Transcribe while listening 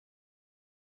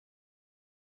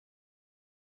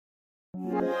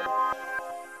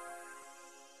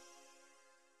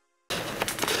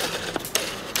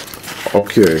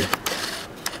Okay,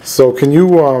 so can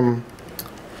you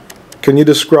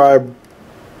describe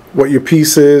what your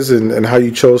piece is and how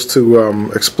you chose to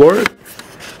explore it?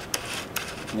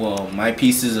 Well, my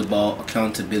piece is about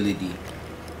accountability,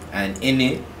 and in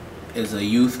it is a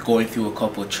youth going through a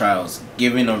couple of trials,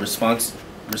 given a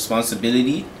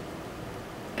responsibility,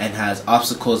 and has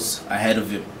obstacles ahead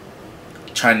of him,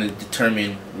 trying to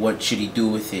determine what should he do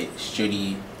with it. Should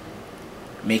he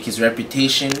make his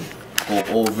reputation go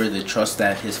over the trust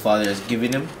that his father has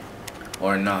given him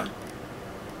or not,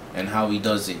 and how he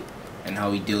does it and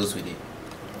how he deals with it.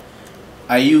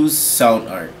 I use sound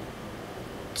art.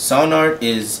 Sound art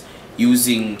is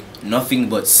using nothing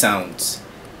but sounds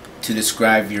to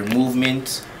describe your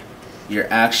movement,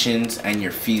 your actions, and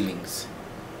your feelings.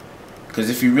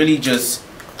 Because if you really just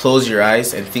close your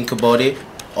eyes and think about it,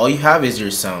 all you have is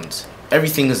your sounds.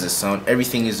 Everything is a sound,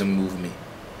 everything is a movement.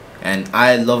 And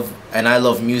I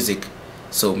love music,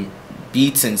 so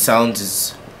beats and sounds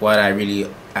is what I really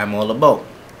am all about.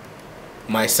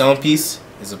 My sound piece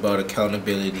is about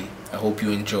accountability. I hope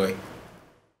you enjoy.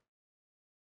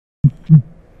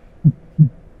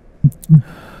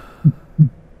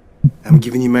 I'm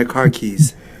giving you my car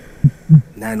keys.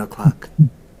 9 o'clock.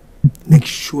 Make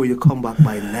sure you come back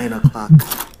by 9 o'clock.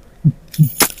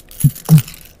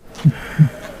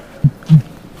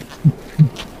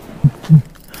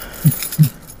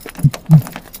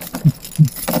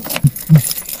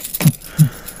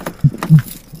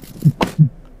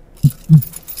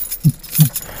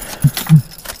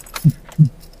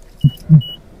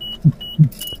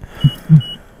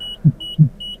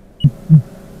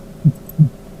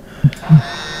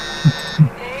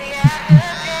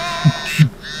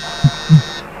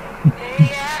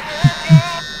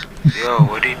 Yo,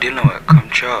 what are you dealing with? Come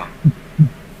chill.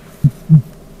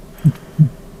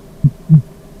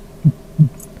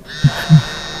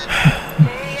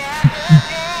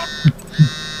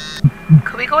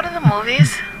 Could we go to the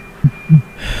movies?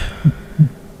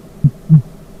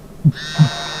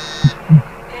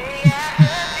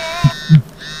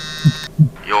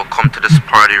 Yo, come to this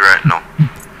party right now.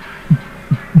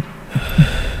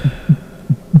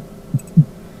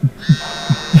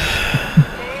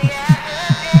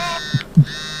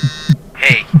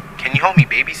 Hey, can you help me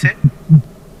babysit?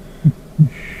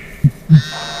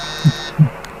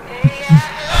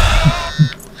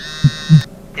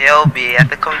 Yo, B, you have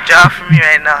to come job for me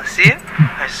right now, see?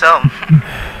 Or something.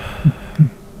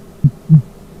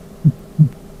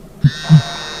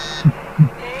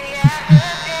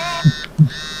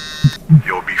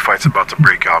 Yo, B, fight's about to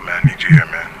break out, man. Need you here,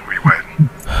 man. Where you at?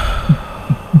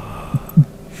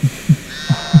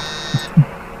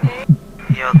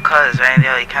 Yo, cuz, right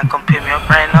now, you can't come pick me up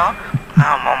right now?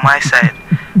 I'm on my side.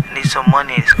 I need some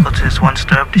money. Let's go to this one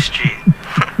store up the street.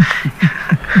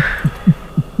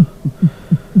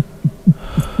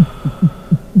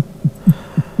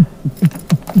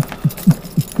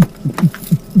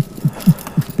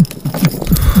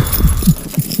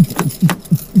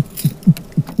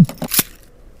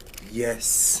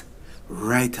 Yes,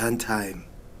 right on time.